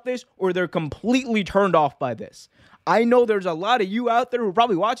care about this or they're completely turned off by this. I know there's a lot of you out there who are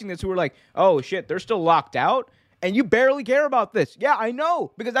probably watching this who are like, oh shit, they're still locked out and you barely care about this. Yeah, I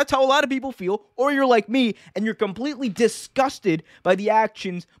know, because that's how a lot of people feel. Or you're like me and you're completely disgusted by the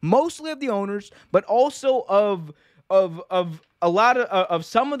actions, mostly of the owners, but also of a lot of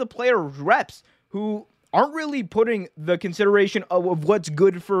some of the player reps who aren't really putting the consideration of what's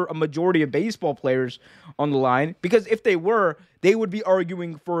good for a majority of baseball players on the line. Because if they were, they would be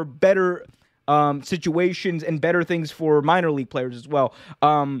arguing for better situations and better things for minor league players as well.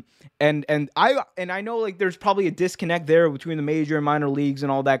 And I know there's probably a disconnect there between the major and minor leagues and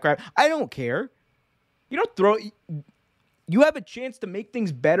all that crap. I don't care. You have a chance to make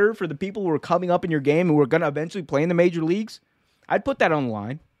things better for the people who are coming up in your game and who are going to eventually play in the major leagues. I'd put that on the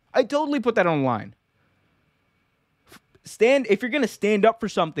line. I'd totally put that on the line. If you're going to stand up for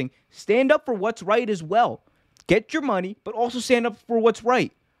something, stand up for what's right as well. Get your money, but also stand up for what's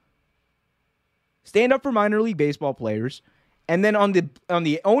right. Stand up for minor league baseball players. And then on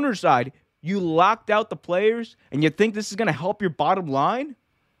the owner side, you locked out the players and you think this is going to help your bottom line?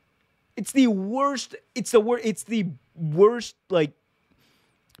 It's the worst. It's the worst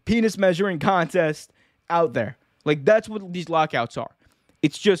penis measuring contest out there. That's what these lockouts are.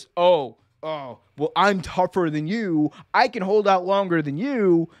 It's just, well, I'm tougher than you. I can hold out longer than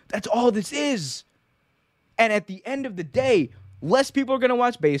you. That's all this is. And at the end of the day, less people are going to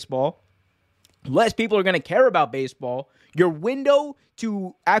watch baseball. Less people are going to care about baseball. Your window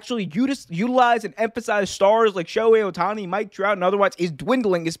to actually utilize and emphasize stars like Shohei Ohtani, Mike Trout, and otherwise is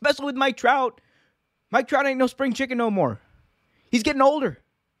dwindling, especially with Mike Trout. Mike Trout ain't no spring chicken no more. He's getting older.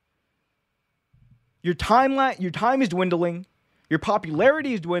 Your time is dwindling. Your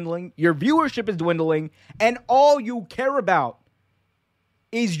popularity is dwindling. Your viewership is dwindling. And all you care about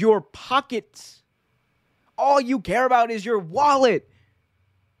is your pockets. All you care about is your wallet.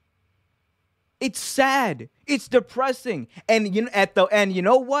 It's sad. It's depressing. And you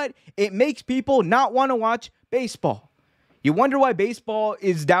know what? It makes people not want to watch baseball. You wonder why baseball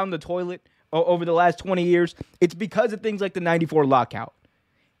is down the toilet over the last 20 years? It's because of things like the 94 lockout.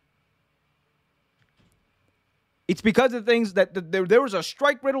 It's because of things that there was a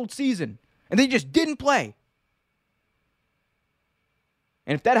strike-riddled season, and they just didn't play.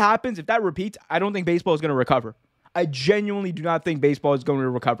 And if that happens, if that repeats, I don't think baseball is going to recover. I genuinely do not think baseball is going to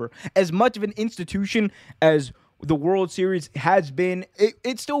recover. As much of an institution as the World Series has been,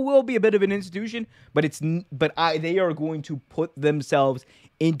 it still will be a bit of an institution, but they are going to put themselves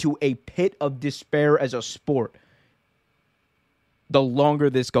into a pit of despair as a sport the longer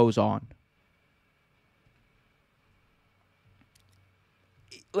this goes on.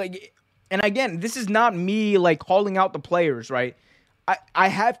 And again, this is not me calling out the players, right? I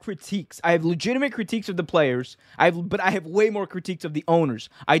have critiques. I have legitimate critiques of the players. But I have way more critiques of the owners.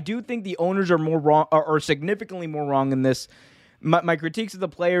 I do think the owners are more wrong, are significantly more wrong in this. My critiques of the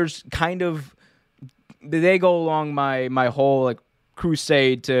players they go along my whole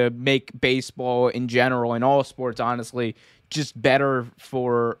crusade to make baseball in general and all sports, honestly, just better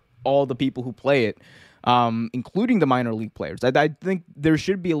for all the people who play it, including the minor league players. I think there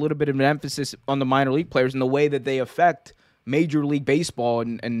should be a little bit of an emphasis on the minor league players and the way that they affect Major League Baseball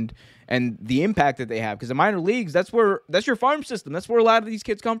and the impact that they have, because the minor leagues, that's your farm system. That's where a lot of these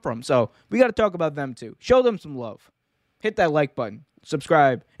kids come from. So we got to talk about them too. Show them some love. Hit that like button,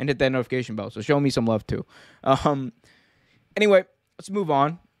 subscribe, and hit that notification bell. So show me some love too. Anyway, let's move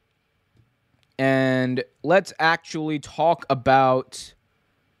on, and let's actually talk about.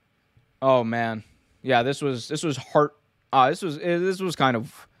 Oh man, yeah, this was heart. This was kind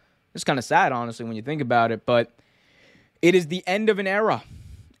of sad, honestly, when you think about it, but. It is the end of an era.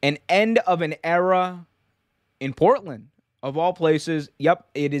 An end of an era in Portland, of all places. Yep,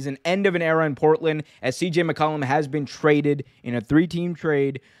 it is an end of an era in Portland, as CJ McCollum has been traded in a 3-team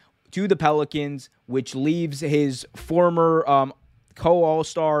trade to the Pelicans, which leaves his former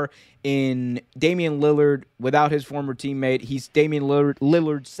co-all-star in Damian Lillard without his former teammate. Damian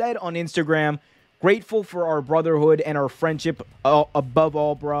Lillard said on Instagram, "Grateful for our brotherhood and our friendship above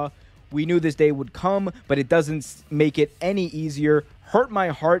all, bruh. We knew this day would come, but it doesn't make it any easier. Hurt my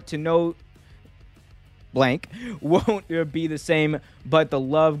heart to know blank won't be the same, but the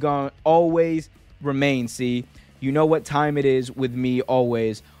love gone always remains. See, you know what time it is with me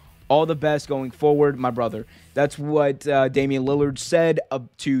always. All the best going forward, my brother." That's what Damian Lillard said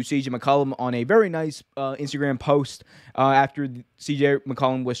to CJ McCollum on a very nice Instagram post after CJ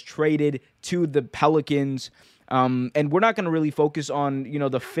McCollum was traded to the Pelicans. And we're not going to really focus on,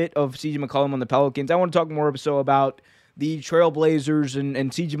 the fit of CJ McCollum on the Pelicans. I want to talk more so about the Trailblazers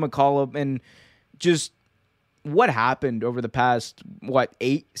and CJ McCollum and just what happened over the past,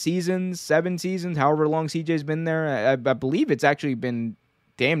 8 seasons, 7 seasons, however long CJ's been there. I believe it's actually been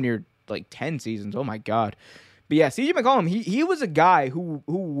damn near 10 seasons. Oh my God. But yeah, CJ McCollum, he was a guy who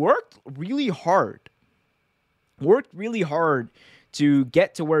worked really hard. To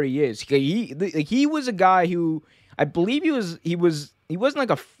get to where he is. He was a guy who, I believe he wasn't like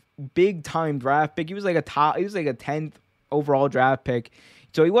a big time draft pick. He was like a 10th overall draft pick.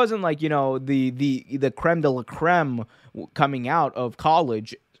 So he wasn't the creme de la creme coming out of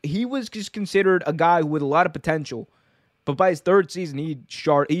college. He was just considered a guy with a lot of potential. But by his 3rd season,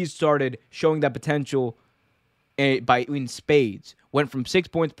 he started showing that potential in spades. Went from 6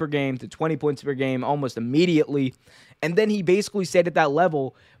 points per game to 20 points per game almost immediately. And then he basically stayed at that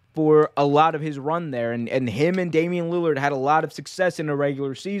level for a lot of his run there. And him and Damian Lillard had a lot of success in the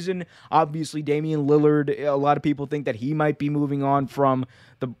regular season. Obviously, Damian Lillard, a lot of people think that he might be moving on from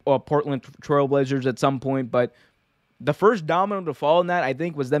the Portland Trailblazers at some point. But the first domino to fall in that, I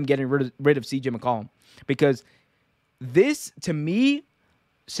think, was them getting rid of CJ McCollum. Because this, to me,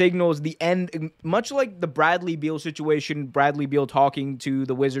 signals the end, much like the Bradley Beal situation, Bradley Beal talking to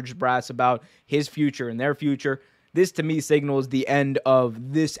the Wizards brass about his future and their future. This, to me, signals the end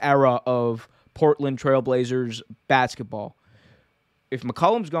of this era of Portland Trailblazers basketball. If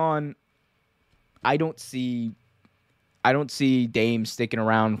McCollum's gone, I don't see Dame sticking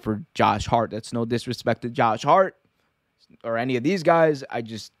around for Josh Hart. That's no disrespect to Josh Hart or any of these guys. I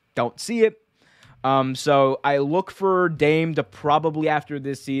just don't see it. So I look for Dame to probably, after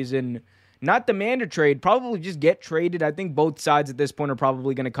this season, not demand a trade, probably just get traded. I think both sides at this point are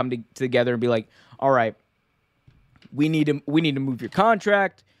probably going to come together and be like, all right, we need to move your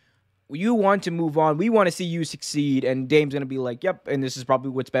contract. You want to move on. We want to see you succeed. And Dame's going to be like, yep, and this is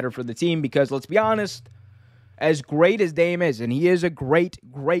probably what's better for the team, because let's be honest, as great as Dame is, and he is a great,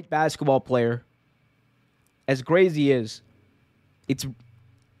 great basketball player, as great as he is,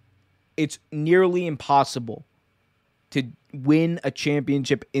 it's nearly impossible to win a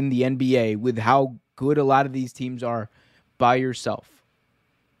championship in the NBA with how good a lot of these teams are by yourself.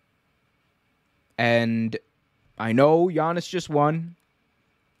 And I know Giannis just won,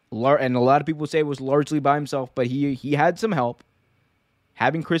 and a lot of people say it was largely by himself, but he had some help.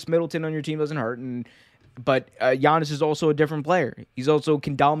 Having Chris Middleton on your team doesn't hurt, and But Giannis is also a different player. He's also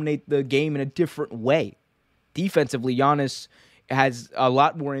can dominate the game in a different way. Defensively, Giannis has a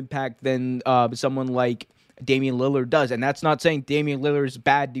lot more impact than someone like Damian Lillard does. And that's not saying Damian Lillard is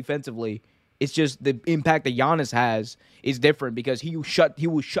bad defensively. It's just the impact that Giannis has is different because he will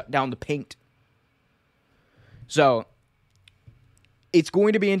shut down the paint. So it's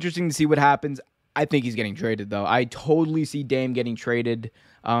going to be interesting to see what happens. I think he's getting traded, though. I totally see Dame getting traded.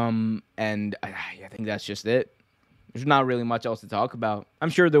 And I think that's just it. There's not really much else to talk about. I'm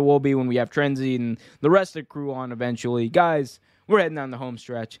sure there will be when we have Trenzy and the rest of the crew on eventually. Guys, we're heading down the home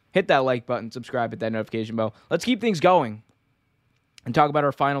stretch. Hit that like button, subscribe, hit that notification bell. Let's keep things going and talk about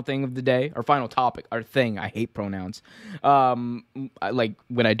our final thing of the day, our final topic, our thing. I hate pronouns. Like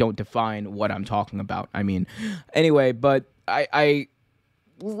when I don't define what I'm talking about. I mean, anyway, but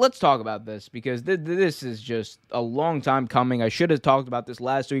let's talk about this because this is just a long time coming. I should have talked about this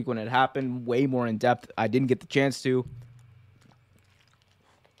last week when it happened, way more in depth. I didn't get the chance to.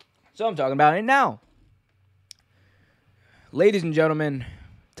 So I'm talking about it now. Ladies and gentlemen,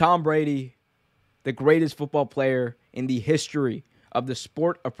 Tom Brady, the greatest football player in the history of the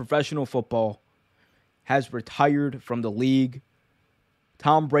sport of professional football, has retired from the league.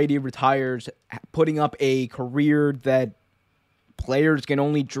 Tom Brady retires, putting up a career that players can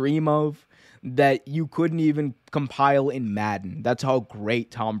only dream of, that you couldn't even compile in Madden. That's how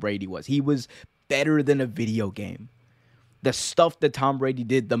great Tom Brady was. He was better than a video game. The stuff that Tom Brady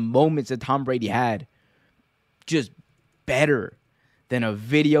did, the moments that Tom Brady had, just better than a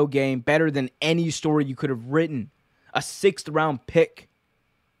video game, better than any story you could have written. A sixth-round pick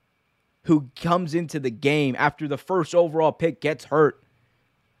who comes into the game after the first overall pick gets hurt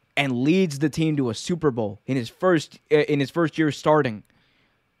and leads the team to a Super Bowl in his first year starting,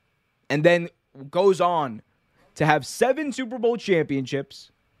 and then goes on to have 7 Super Bowl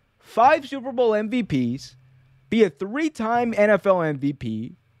championships, 5 Super Bowl MVPs, be a 3-time NFL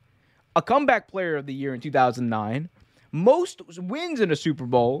MVP, a comeback player of the year in 2009, most wins in a Super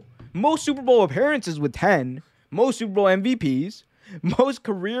Bowl, most Super Bowl appearances with 10, most Super Bowl MVPs, most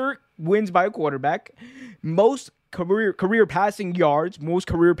career wins by a quarterback, most career passing yards, most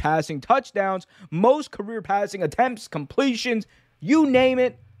career passing touchdowns, most career passing attempts, completions, you name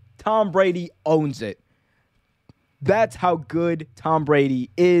it, Tom Brady owns it. That's how good Tom Brady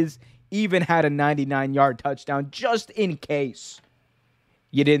is. Even had a 99-yard touchdown just in case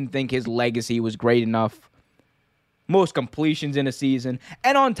you didn't think his legacy was great enough. Most completions in a season.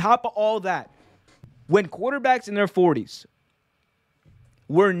 And on top of all that, when quarterbacks in their 40s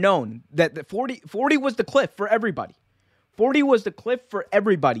were known that the 40 was the cliff for everybody. 40 was the cliff for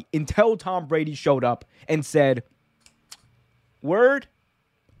everybody until Tom Brady showed up and said, word,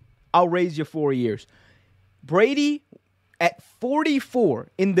 I'll raise you 4 years. Brady, at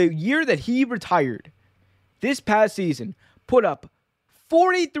 44, in the year that he retired, this past season, put up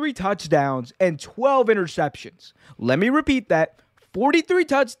 43 touchdowns and 12 interceptions. Let me repeat that. 43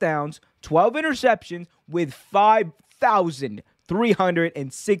 touchdowns, 12 interceptions with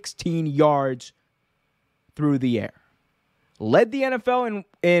 5,316 yards through the air. Led the NFL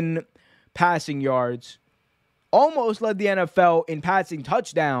in passing yards. Almost led the NFL in passing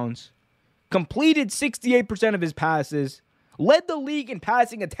touchdowns. Completed 68% of his passes. Led the league in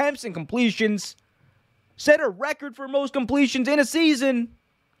passing attempts and completions. Set a record for most completions in a season.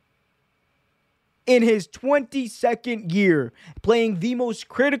 In his 22nd year, playing the most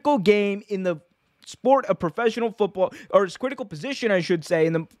critical game in the sport of professional football, or its critical position, I should say,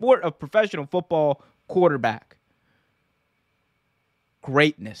 in the sport of professional football, quarterback.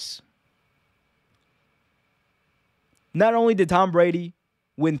 Greatness. Not only did Tom Brady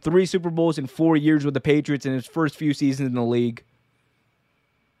win 3 Super Bowls in 4 years with the Patriots in his first few seasons in the league,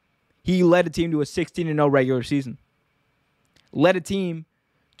 he led a team to a 16-0 regular season. Led a team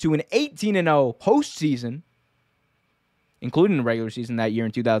to an 18-0 postseason, including the regular season that year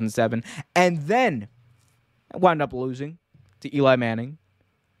in 2007, and then wound up losing to Eli Manning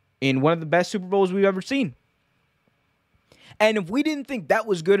in one of the best Super Bowls we've ever seen. And if we didn't think that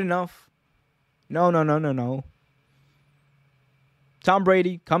was good enough, no. Tom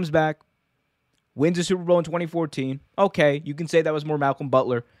Brady comes back, wins a Super Bowl in 2014. Okay, you can say that was more Malcolm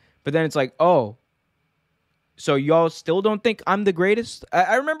Butler. But then it's like, oh, so y'all still don't think I'm the greatest?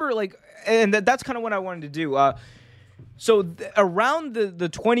 I remember, like, and that's kind of what I wanted to do. Around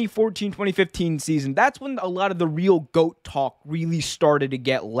the 2014-2015 season, that's when a lot of the real GOAT talk really started to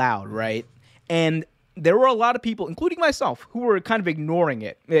get loud, right? And there were a lot of people, including myself, who were kind of ignoring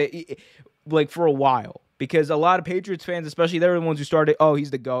it, like, for a while. Because a lot of Patriots fans, especially, they were the ones who started, oh, he's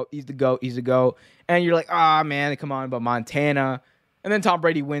the GOAT, he's the GOAT, he's the GOAT. And you're like, man, come on, but Montana, And then Tom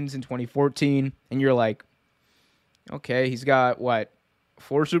Brady wins in 2014, and you're like, okay, he's got,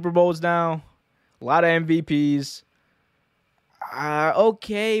 4 Super Bowls now? A lot of MVPs.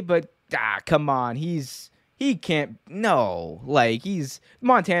 Okay, but come on. He can't, no. Like,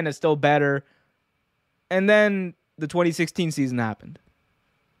 Montana's still better. And then the 2016 season happened.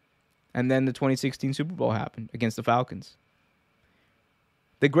 And then the 2016 Super Bowl happened against the Falcons.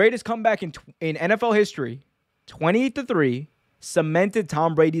 The greatest comeback in NFL history, 28-3, cemented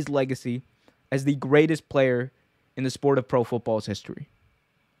Tom Brady's legacy as the greatest player in the sport of pro football's history.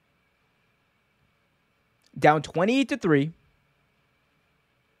 Down 28-3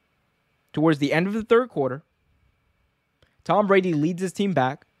 towards the end of the third quarter, Tom Brady leads his team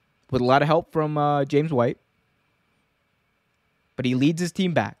back with a lot of help from James White. But he leads his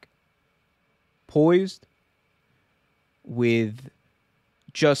team back, poised with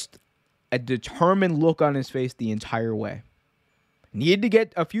just a determined look on his face the entire way. Needed to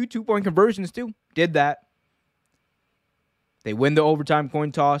get a few 2-point conversions too. Did that. They win the overtime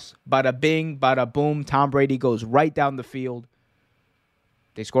coin toss. Bada bing, bada boom. Tom Brady goes right down the field.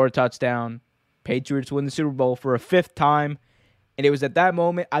 They score a touchdown. Patriots win the Super Bowl for a 5th time. And it was at that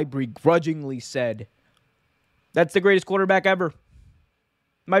moment I begrudgingly said, that's the greatest quarterback ever.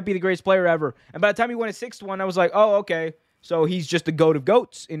 Might be the greatest player ever. And by the time he won a 6th one, I was like, oh, okay. So he's just the GOAT of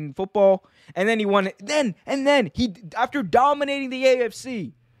GOATs in football. And then he won it. Then he, after dominating the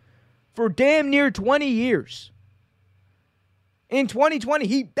AFC for damn near 20 years, in 2020,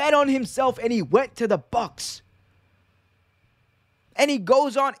 he bet on himself and he went to the Bucs. And he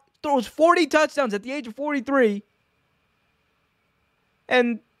goes on, throws 40 touchdowns at the age of 43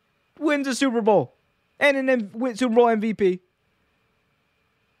 and wins a Super Bowl and an Super Bowl MVP.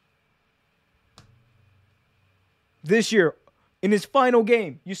 This year, in his final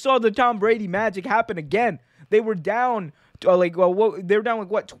game, you saw the Tom Brady magic happen again. They were down, they were down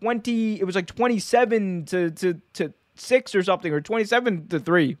 20. It was like 27 to 6 or something, or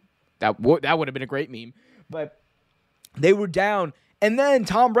 27-3. That would have been a great meme. But they were down, and then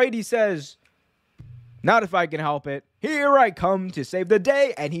Tom Brady says, "Not if I can help it. Here I come to save the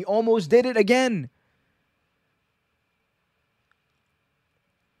day," and he almost did it again.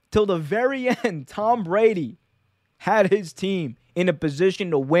 Till the very end, Tom Brady had his team in a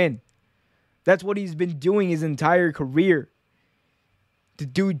position to win. That's what he's been doing his entire career. The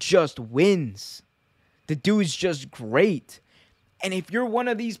dude just wins. The dude's just great. And if you're one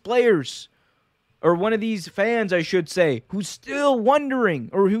of these players, or one of these fans, I should say, who's still wondering,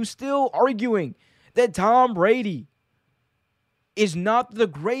 or who's still arguing that Tom Brady is not the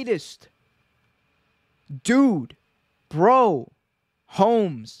greatest, dude, bro,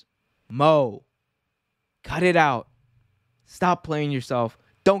 Holmes, Mo, cut it out. Stop playing yourself.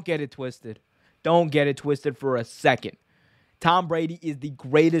 Don't get it twisted. Don't get it twisted for a second. Tom Brady is the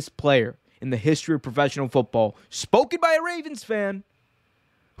greatest player in the history of professional football, spoken by a Ravens fan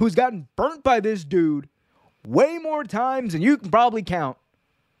who's gotten burnt by this dude way more times than you can probably count.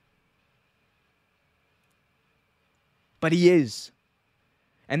 But he is.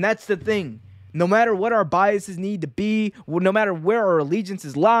 And that's the thing. No matter what our biases need to be, no matter where our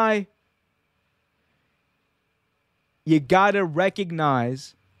allegiances lie, you gotta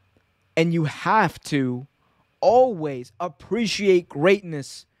recognize, and you have to always appreciate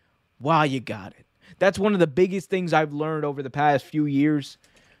greatness while you got it. That's one of the biggest things I've learned over the past few years,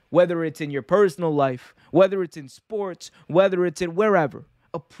 whether it's in your personal life, whether it's in sports, whether it's in wherever.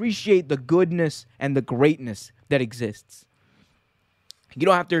 Appreciate the goodness and the greatness that exists. You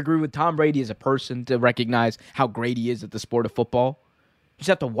don't have to agree with Tom Brady as a person to recognize how great he is at the sport of football. You just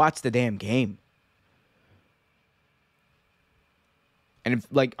have to watch the damn game. And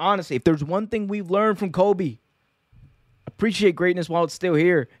honestly, if there's one thing we've learned from Kobe, appreciate greatness while it's still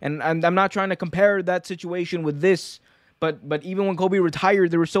here. And I'm not trying to compare that situation with this, but even when Kobe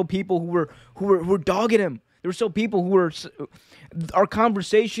retired, there were still people who were dogging him. There were still people who were our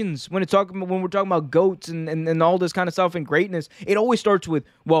conversations when we're talking about GOATs and all this kind of stuff and greatness. It always starts with,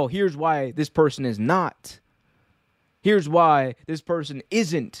 well, here's why this person is not. Here's why this person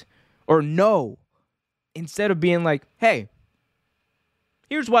isn't, or no. Instead of being like, hey,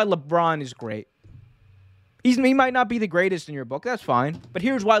 here's why LeBron is great. He might not be the greatest in your book. That's fine. But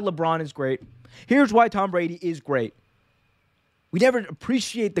here's why LeBron is great. Here's why Tom Brady is great. We never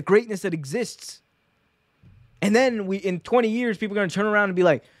appreciate the greatness that exists. And then in 20 years, people are going to turn around and be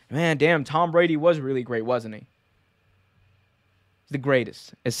like, man, damn, Tom Brady was really great, wasn't he? He's the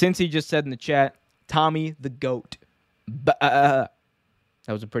greatest. As Cincy just said in the chat, Tommy the GOAT. That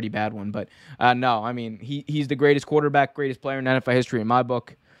was a pretty bad one. But no, I mean, he's the greatest quarterback, greatest player in NFL history in my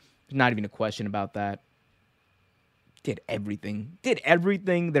book. There's not even a question about that. did everything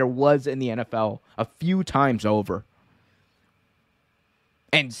there was in the NFL a few times over.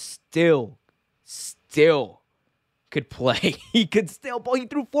 And still could play. He could still play. He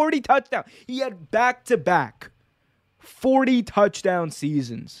threw 40 touchdowns. He had back-to-back 40 touchdown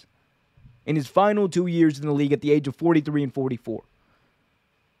seasons in his final 2 years in the league at the age of 43 and 44.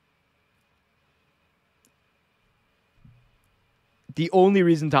 The only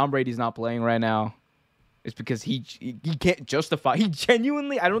reason Tom Brady's not playing right now is because he can't justify. He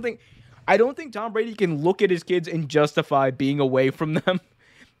genuinely, I don't think Tom Brady can look at his kids and justify being away from them,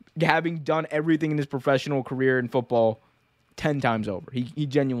 having done everything in his professional career in football 10 times over. He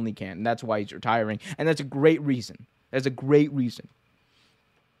genuinely can't, and that's why he's retiring. And that's a great reason. That's a great reason.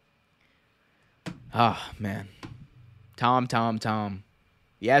 Ah, man. Tom.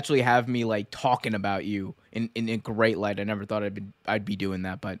 You actually have me, like, talking about you in a great light. I never thought I'd be doing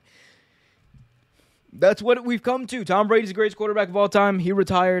that, but that's what we've come to. Tom Brady's the greatest quarterback of all time. He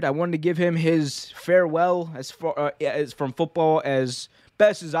retired. I wanted to give him his farewell as from football as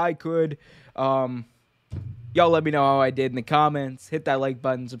best as I could. Y'all let me know how I did in the comments. Hit that like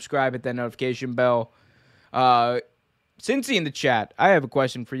button, subscribe, hit that notification bell. Cincy in the chat, I have a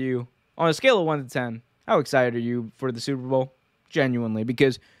question for you. On a scale of 1 to 10, how excited are you for the Super Bowl? Genuinely,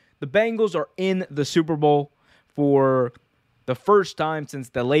 because the Bengals are in the Super Bowl for the first time since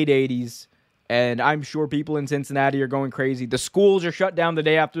the late 80s. And I'm sure people in Cincinnati are going crazy. The schools are shut down the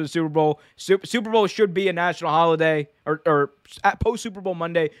day after the Super Bowl. Super Bowl should be a national holiday, or post-Super Bowl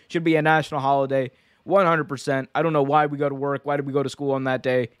Monday should be a national holiday. 100%. I don't know why we go to work. Why did we go to school on that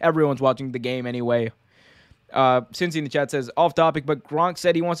day? Everyone's watching the game anyway. Cincy in the chat says, off topic, but Gronk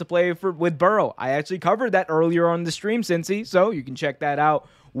said he wants to play with Burrow. I actually covered that earlier on the stream, Cincy, so you can check that out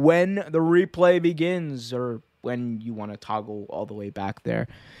when the replay begins, or when you want to toggle all the way back there.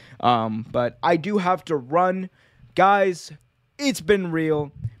 But I do have to run. Guys, it's been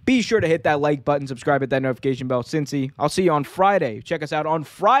real. Be sure to hit that like button, subscribe, hit that notification bell. Cincy, I'll see you on Friday. Check us out on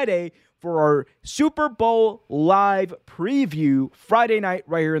Friday for our Super Bowl live preview Friday night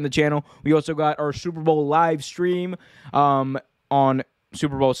right here in the channel. We also got our Super Bowl live stream on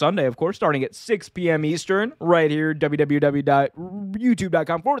Super Bowl Sunday, of course, starting at 6 p.m. Eastern right here,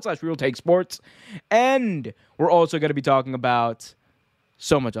 www.youtube.com/RealTakeSports. And we're also going to be talking about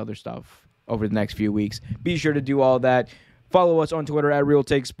so much other stuff over the next few weeks. Be sure to do all that. Follow us on Twitter at Real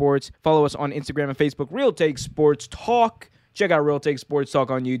Take Sports. Follow us on Instagram and Facebook, Real Take Sports Talk. Check out Real Take Sports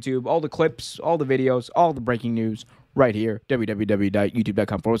Talk on YouTube. All the clips, all the videos, all the breaking news right here.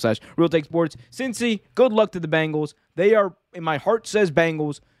 www.youtube.com/Real Take Sports. Cincy, good luck to the Bengals. They are, in my heart says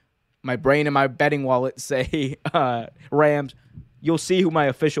Bengals. My brain and my betting wallet say Rams. You'll see who my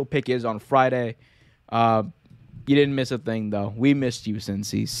official pick is on Friday. You didn't miss a thing, though. We missed you,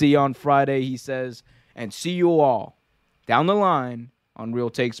 Cincy. See you on Friday, he says. And see you all down the line on Real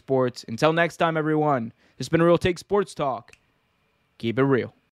Take Sports. Until next time, everyone. It's been Real Take Sports Talk. Keep it real.